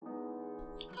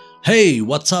Hey,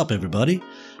 what's up, everybody?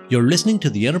 You're listening to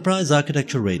the Enterprise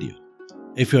Architecture Radio.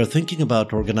 If you're thinking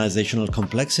about organizational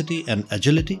complexity and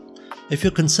agility, if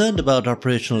you're concerned about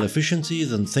operational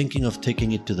efficiencies and thinking of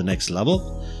taking it to the next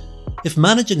level, if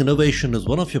managing innovation is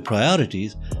one of your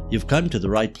priorities, you've come to the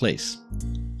right place.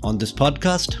 On this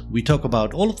podcast, we talk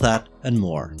about all of that and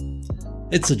more.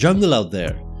 It's a jungle out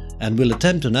there, and we'll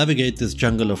attempt to navigate this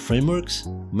jungle of frameworks,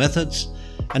 methods,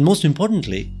 and most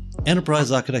importantly, enterprise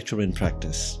architecture in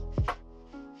practice.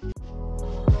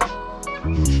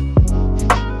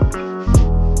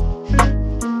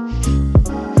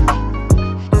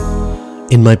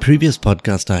 In my previous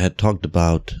podcast, I had talked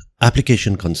about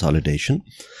application consolidation.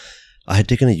 I had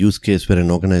taken a use case where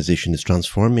an organization is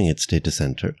transforming its data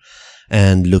center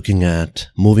and looking at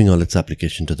moving all its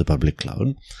application to the public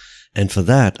cloud. And for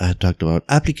that, I had talked about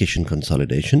application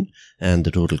consolidation and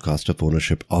the total cost of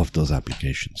ownership of those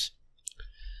applications.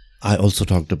 I also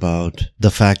talked about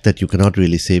the fact that you cannot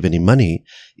really save any money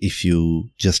if you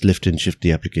just lift and shift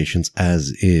the applications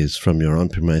as is from your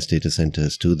on-premise data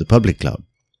centers to the public cloud.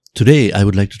 Today, I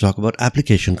would like to talk about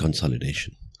application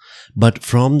consolidation, but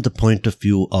from the point of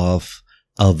view of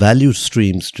a value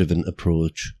streams-driven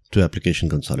approach to application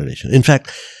consolidation. In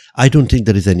fact, I don't think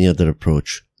there is any other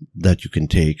approach that you can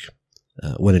take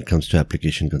when it comes to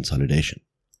application consolidation.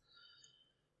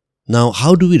 Now,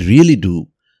 how do we really do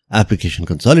application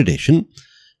consolidation,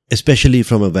 especially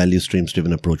from a value streams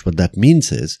driven approach? What that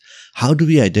means is, how do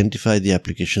we identify the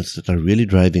applications that are really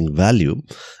driving value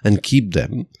and keep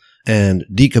them and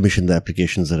decommission the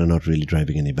applications that are not really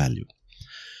driving any value?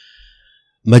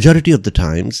 Majority of the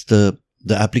times, the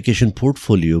application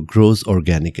portfolio grows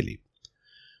organically.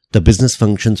 The business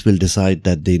functions will decide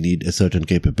that they need a certain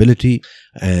capability,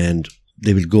 and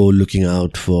they will go looking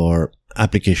out for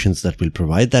applications that will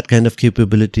provide that kind of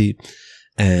capability.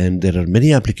 And there are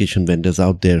many application vendors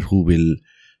out there who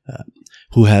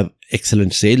have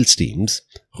excellent sales teams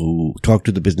who talk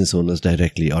to the business owners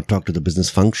directly or talk to the business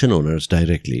function owners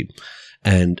directly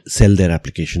and sell their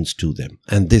applications to them.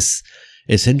 And this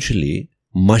essentially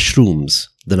mushrooms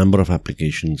the number of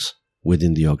applications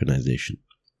within the organization.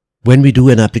 When we do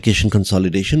an application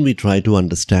consolidation, we try to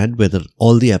understand whether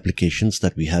all the applications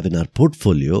that we have in our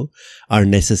portfolio are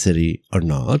necessary or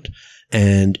not,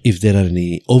 and if there are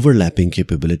any overlapping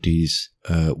capabilities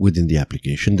within the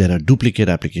application, there are duplicate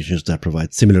applications that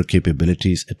provide similar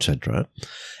capabilities, etc.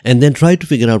 And then try to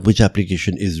figure out which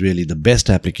application is really the best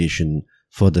application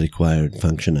for the required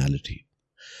functionality.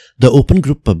 The Open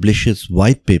Group publishes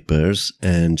white papers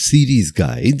and series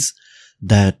guides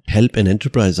that help an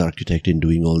enterprise architect in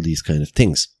doing all these kind of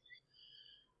things.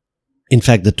 In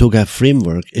fact, the TOGAF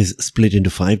framework is split into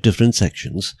 5 different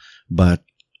sections, but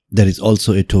there is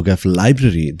also a TOGAF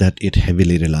library that it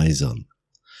heavily relies on.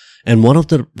 And one of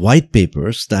the white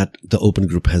papers that the Open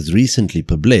Group has recently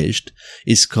published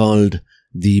is called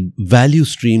the Value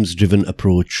Streams Driven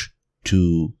Approach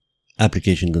to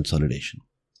Application Consolidation.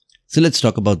 So let's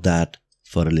talk about that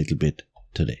for a little bit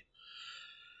today.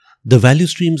 The value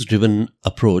streams driven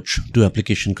approach to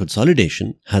application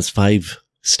consolidation has 5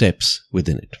 steps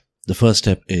within it. The first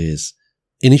step is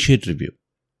initiate review.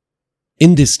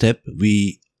 In this step,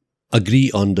 we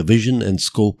agree on the vision and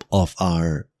scope of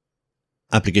our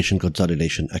application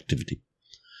consolidation activity.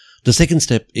 The second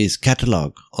step is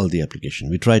catalog all the application.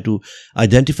 We try to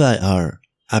identify our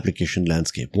application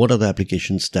landscape. What are the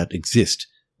applications that exist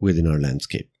within our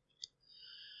landscape?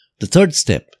 The third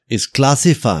step is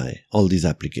classify all these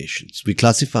applications. We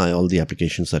classify all the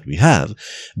applications that we have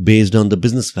based on the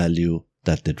business value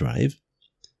that they drive.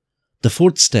 The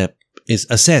fourth step is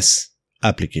assess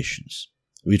applications.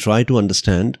 We try to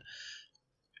understand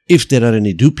if there are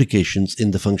any duplications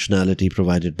in the functionality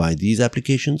provided by these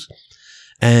applications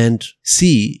and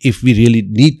see if we really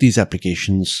need these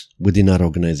applications within our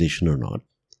organization or not.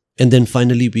 And then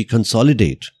finally, we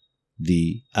consolidate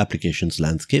the applications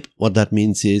landscape. What that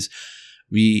means is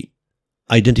we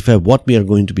identify what we are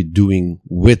going to be doing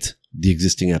with the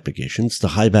existing applications. The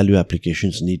high value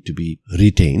applications need to be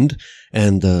retained,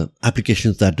 and the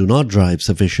applications that do not drive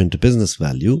sufficient business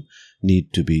value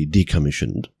need to be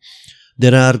decommissioned.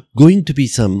 There are going to be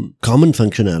some common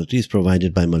functionalities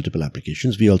provided by multiple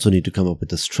applications. We also need to come up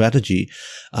with a strategy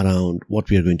around what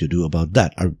we are going to do about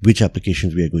that, or which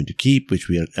applications we are going to keep,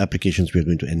 applications we are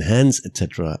going to enhance,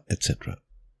 etc., etc.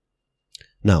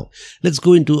 Now, let's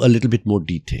go into a little bit more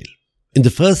detail. In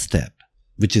the first step,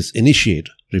 which is initiate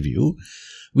review,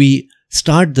 we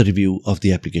start the review of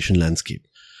the application landscape.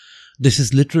 This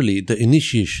is literally the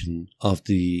initiation of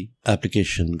the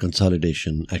application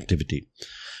consolidation activity.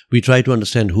 We try to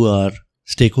understand who our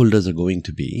stakeholders are going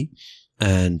to be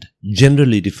and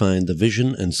generally define the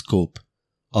vision and scope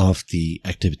of the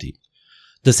activity.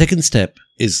 The second step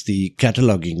is the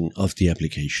cataloging of the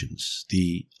applications,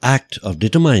 the act of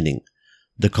determining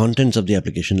the contents of the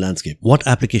application landscape. What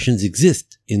applications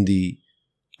exist in the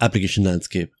application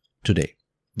landscape today?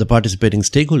 The participating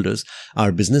stakeholders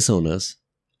are business owners,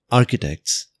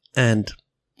 architects, and,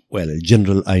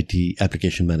 general IT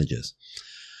application managers.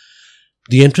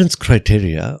 The entrance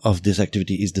criteria of this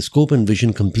activity is the scope and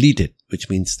vision completed, which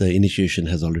means the initiation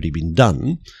has already been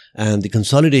done, and the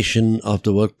consolidation of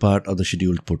the work part of the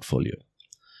scheduled portfolio.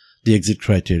 The exit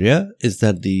criteria is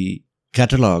that the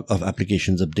catalog of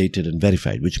applications updated and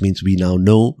verified, which means we now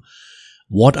know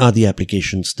what are the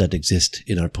applications that exist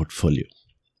in our portfolio.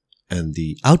 And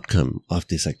the outcome of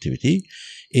this activity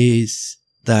is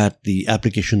that the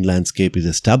application landscape is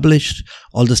established,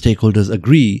 all the stakeholders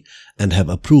agree and have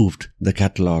approved the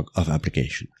catalog of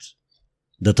applications.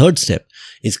 The third step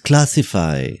is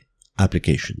classify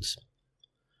applications.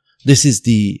 This is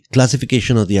the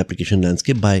classification of the application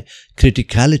landscape by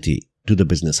criticality to the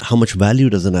business. How much value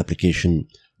does an application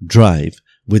drive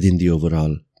within the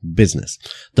overall business?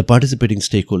 The participating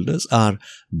stakeholders are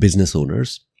business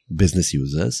owners, business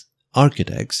users,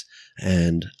 architects,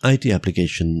 and IT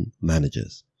application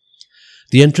managers.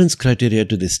 The entrance criteria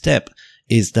to this step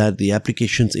is that the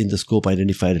applications in the scope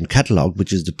identified and cataloged,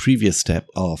 which is the previous step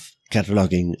of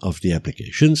cataloging of the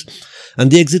applications.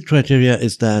 And the exit criteria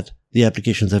is that the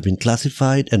applications have been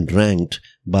classified and ranked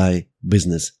by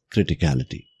business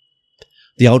criticality.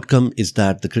 The outcome is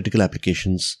that the critical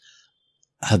applications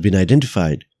have been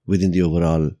identified within the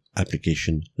overall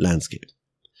application landscape.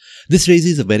 This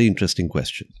raises a very interesting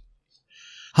question.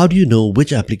 How do you know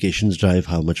which applications drive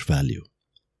how much value?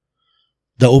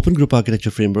 The Open Group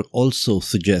Architecture Framework also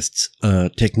suggests a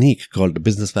technique called the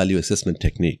Business Value Assessment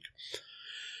Technique.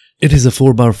 It is a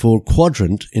 4x4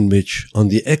 quadrant in which on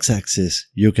the x-axis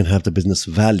you can have the business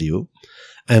value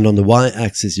and on the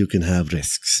y-axis you can have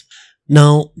risks.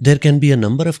 Now, there can be a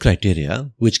number of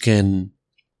criteria which can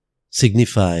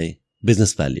signify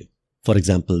business value. For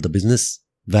example, the business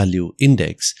value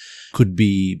index could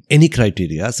be any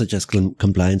criteria such as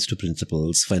compliance to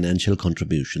principles, financial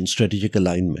contribution, strategic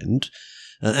alignment,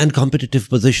 and competitive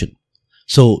position.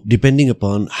 So, depending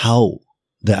upon how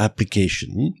the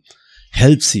application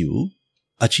helps you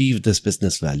achieve this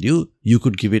business value, you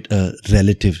could give it a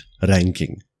relative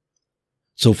ranking.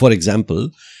 So, for example,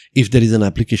 if there is an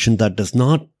application that does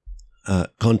not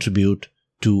contribute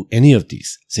to any of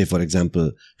these, say for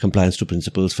example, compliance to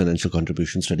principles, financial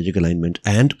contribution, strategic alignment,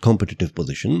 and competitive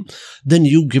position, then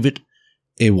you give it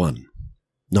a 1.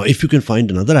 Now, if you can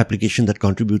find another application that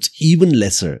contributes even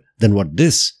lesser than what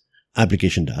this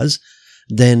application does,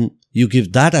 then you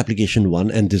give that application 1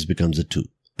 and this becomes a 2,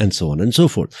 and so on and so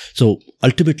forth. So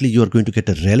ultimately, you are going to get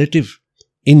a relative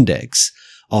index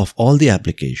of all the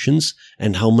applications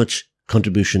and how much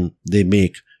contribution they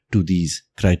make to these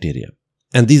criteria.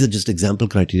 And these are just example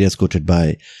criteria quoted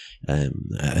by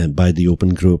the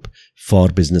Open Group for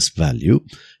business value.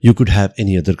 You could have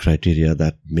any other criteria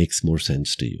that makes more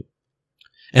sense to you.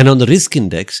 And on the risk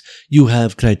index, you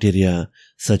have criteria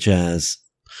such as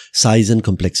size and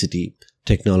complexity,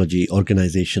 technology,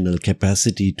 organizational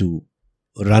capacity to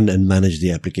run and manage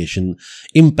the application,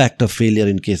 impact of failure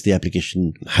in case the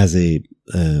application has an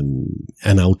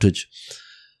outage,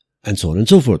 and so on and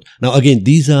so forth. Now, again,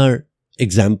 these are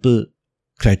example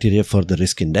criteria for the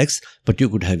risk index, but you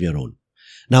could have your own.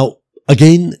 Now,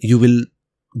 again, you will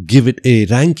give it a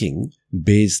ranking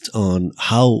based on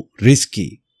how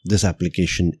risky this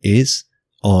application is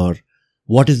or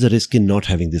what is the risk in not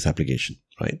having this application,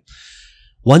 right?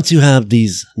 Once you have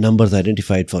these numbers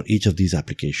identified for each of these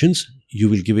applications, you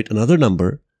will give it another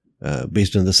number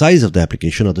based on the size of the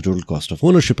application or the total cost of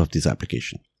ownership of this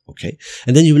application, okay?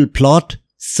 And then you will plot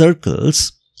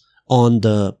circles on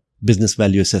the business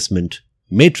value assessment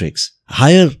matrix.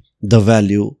 Higher the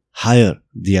value, higher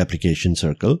the application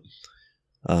circle.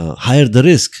 Higher the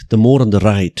risk, the more on the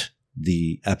right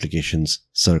the application's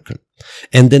circle.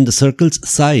 And then the circle's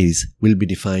size will be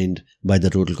defined by the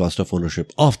total cost of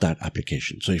ownership of that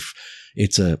application. So if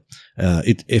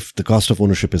if the cost of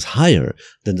ownership is higher,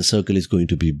 then the circle is going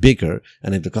to be bigger.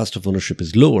 And if the cost of ownership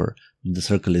is lower, the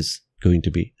circle is going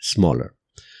to be smaller.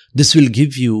 This will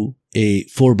give you a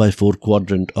 4x4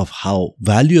 quadrant of how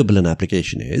valuable an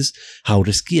application is, how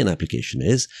risky an application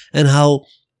is, and how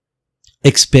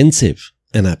expensive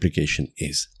an application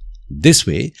is. This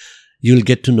way, you'll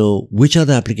get to know which are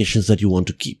the applications that you want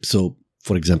to keep. So,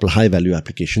 for example, high value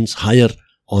applications, higher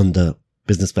on the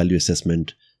business value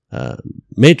assessment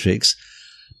matrix,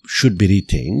 should be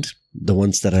retained. The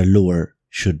ones that are lower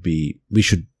we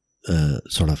should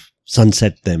sort of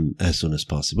sunset them as soon as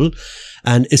possible.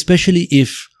 And especially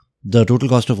if the total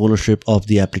cost of ownership of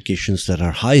the applications that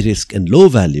are high risk and low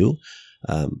value,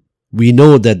 we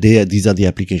know that these are the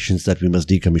applications that we must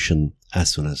decommission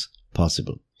as soon as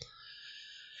possible.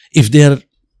 If they are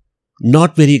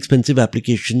not very expensive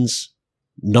applications,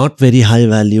 not very high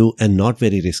value and not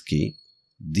very risky,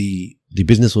 the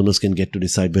business owners can get to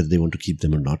decide whether they want to keep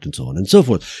them or not, and so on and so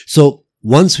forth. So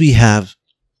once we have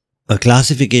a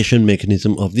classification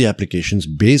mechanism of the applications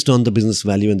based on the business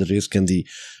value and the risk and the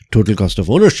total cost of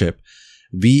ownership,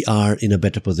 we are in a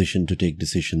better position to take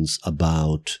decisions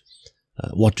about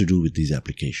what to do with these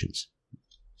applications.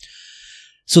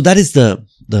 So that is the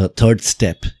third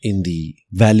step in the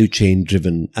value chain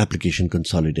driven application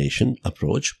consolidation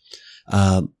approach.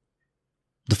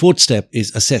 The fourth step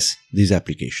is assess these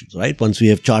applications, right? Once we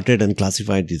have charted and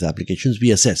classified these applications,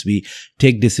 we assess, we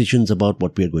take decisions about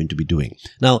what we are going to be doing.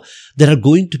 Now, there are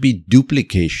going to be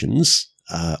duplications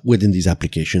within these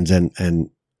applications, and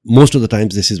most of the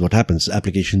times this is what happens.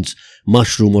 Applications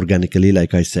mushroom organically,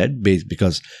 like I said,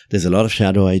 because there's a lot of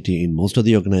shadow IT in most of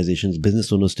the organizations.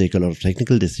 Business owners take a lot of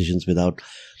technical decisions without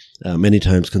many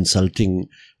times consulting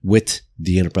with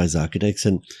the enterprise architects,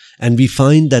 and we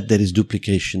find that there is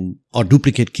duplication or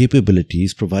duplicate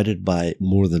capabilities provided by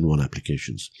more than one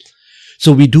applications.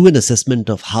 So we do an assessment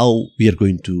of how we are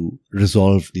going to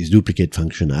resolve these duplicate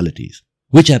functionalities,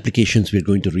 which applications we are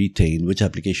going to retain, which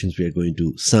applications we are going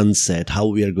to sunset, how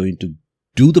we are going to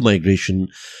do the migration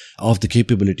of the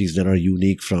capabilities that are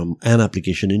unique from an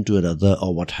application into another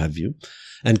or what have you,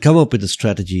 and come up with a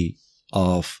strategy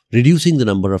of reducing the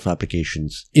number of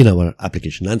applications in our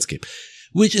application landscape,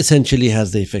 which essentially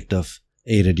has the effect of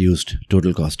a reduced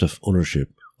total cost of ownership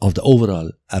of the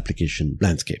overall application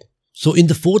landscape. So in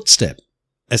the fourth step,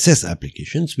 assess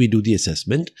applications, we do the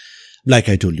assessment, like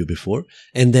I told you before,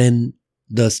 and then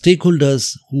the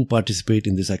stakeholders who participate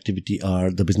in this activity are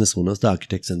the business owners, the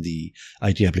architects, and the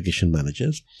IT application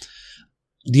managers.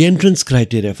 The entrance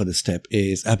criteria for this step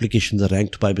is applications are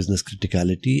ranked by business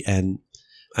criticality and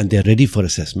they're ready for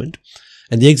assessment.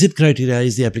 And the exit criteria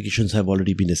is the applications have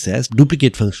already been assessed,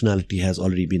 duplicate functionality has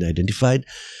already been identified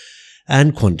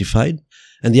and quantified.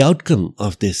 And the outcome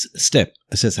of this step,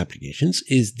 assess applications,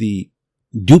 is the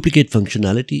duplicate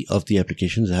functionality of the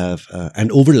applications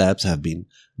and overlaps have been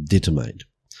determined.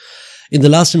 In the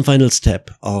last and final step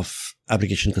of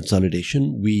application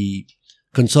consolidation, we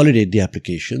consolidate the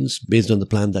applications based on the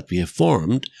plan that we have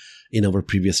formed in our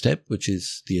previous step, which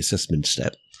is the assessment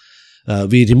step.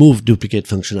 We remove duplicate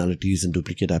functionalities and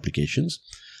duplicate applications.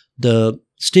 The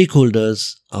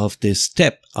stakeholders of this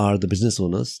step are the business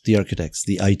owners, the architects,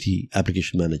 the IT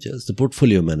application managers, the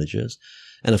portfolio managers,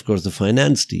 and of course the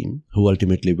finance team, who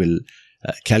ultimately will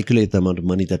calculate the amount of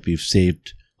money that we've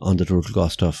saved on the total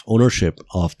cost of ownership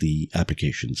of the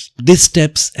applications. This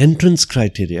step's entrance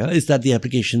criteria is that the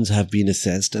applications have been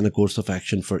assessed and a course of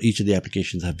action for each of the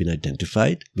applications have been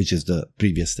identified, which is the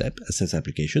previous step, assess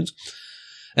applications.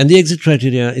 And the exit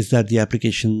criteria is that the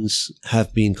applications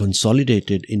have been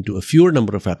consolidated into a fewer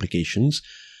number of applications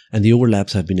and the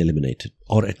overlaps have been eliminated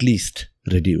or at least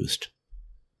reduced.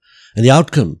 And the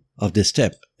outcome of this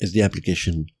step is the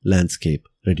application landscape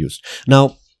reduced.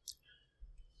 Now,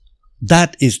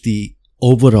 that is the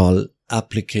overall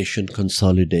application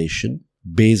consolidation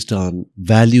based on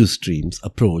value streams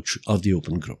approach of the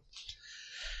open group.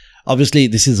 Obviously,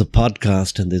 this is a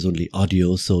podcast and there's only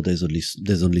audio, so there's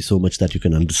only so much that you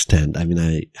can understand. I mean,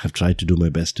 I have tried to do my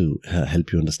best to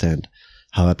help you understand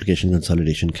how application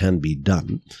consolidation can be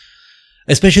done.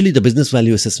 Especially the business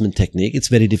value assessment technique, it's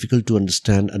very difficult to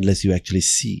understand unless you actually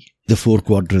see the four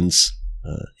quadrants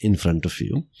in front of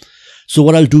you. So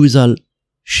what I'll do is I'll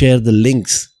share the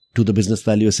links to the business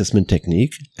value assessment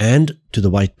technique and to the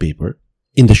white paper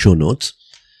in the show notes.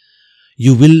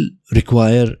 You will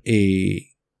require a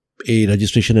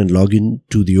registration and login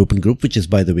to the open group, which is,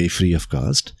 by the way, free of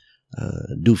cost.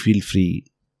 Do feel free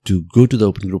to go to the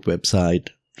open group website,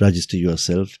 register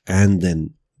yourself, and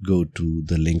then go to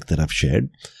the link that I've shared,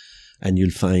 and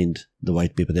you'll find the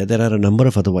white paper there. There are a number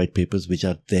of other white papers which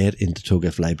are there in the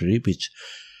TOGAF library,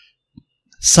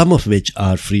 some of which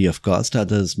are free of cost.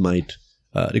 Others might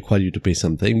require you to pay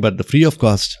something, but the free of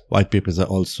cost white papers are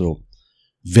also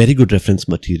very good reference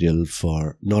material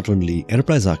for not only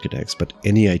enterprise architects, but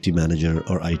any IT manager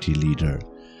or IT leader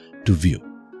to view.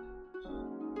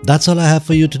 That's all I have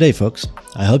for you today, folks.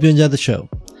 I hope you enjoyed the show.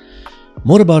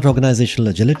 More about organizational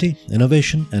agility,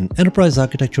 innovation, and enterprise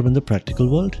architecture in the practical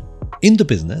world, in the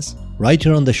business, right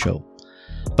here on the show.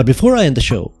 But before I end the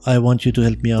show, I want you to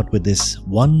help me out with this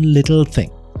one little thing.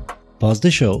 Pause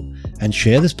the show and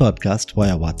share this podcast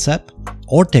via WhatsApp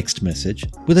or text message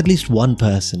with at least one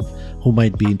person who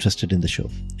might be interested in the show.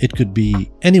 It could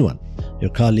be anyone,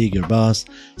 your colleague, your boss,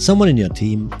 someone in your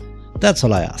team. That's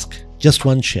all I ask. Just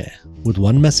one share with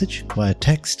one message via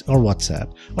text or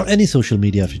WhatsApp or any social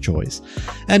media of your choice.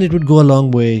 And it would go a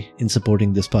long way in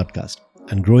supporting this podcast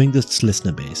and growing this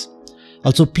listener base.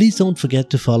 Also, please don't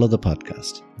forget to follow the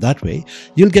podcast. That way,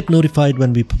 you'll get notified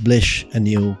when we publish a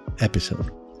new episode.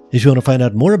 If you want to find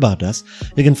out more about us,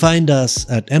 you can find us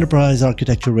at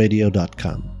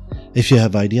enterprisearchitectureradio.com. If you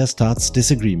have ideas, thoughts,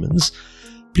 disagreements,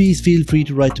 please feel free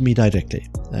to write to me directly.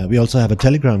 We also have a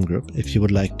Telegram group if you would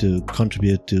like to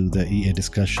contribute to the EA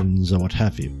discussions or what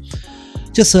have you.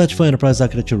 Just search for Enterprise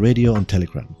Architecture Radio on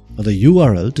Telegram. The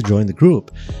URL to join the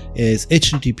group is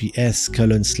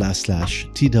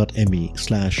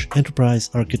https://t.me/Enterprise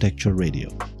Architecture Radio.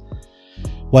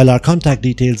 While our contact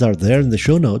details are there in the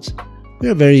show notes, we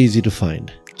are very easy to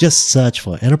find. Just search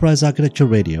for Enterprise Architecture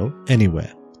Radio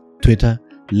anywhere. Twitter,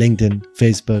 LinkedIn,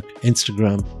 Facebook,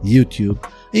 Instagram, YouTube,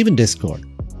 even Discord.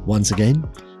 Once again,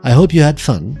 I hope you had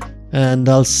fun, and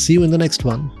I'll see you in the next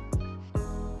one.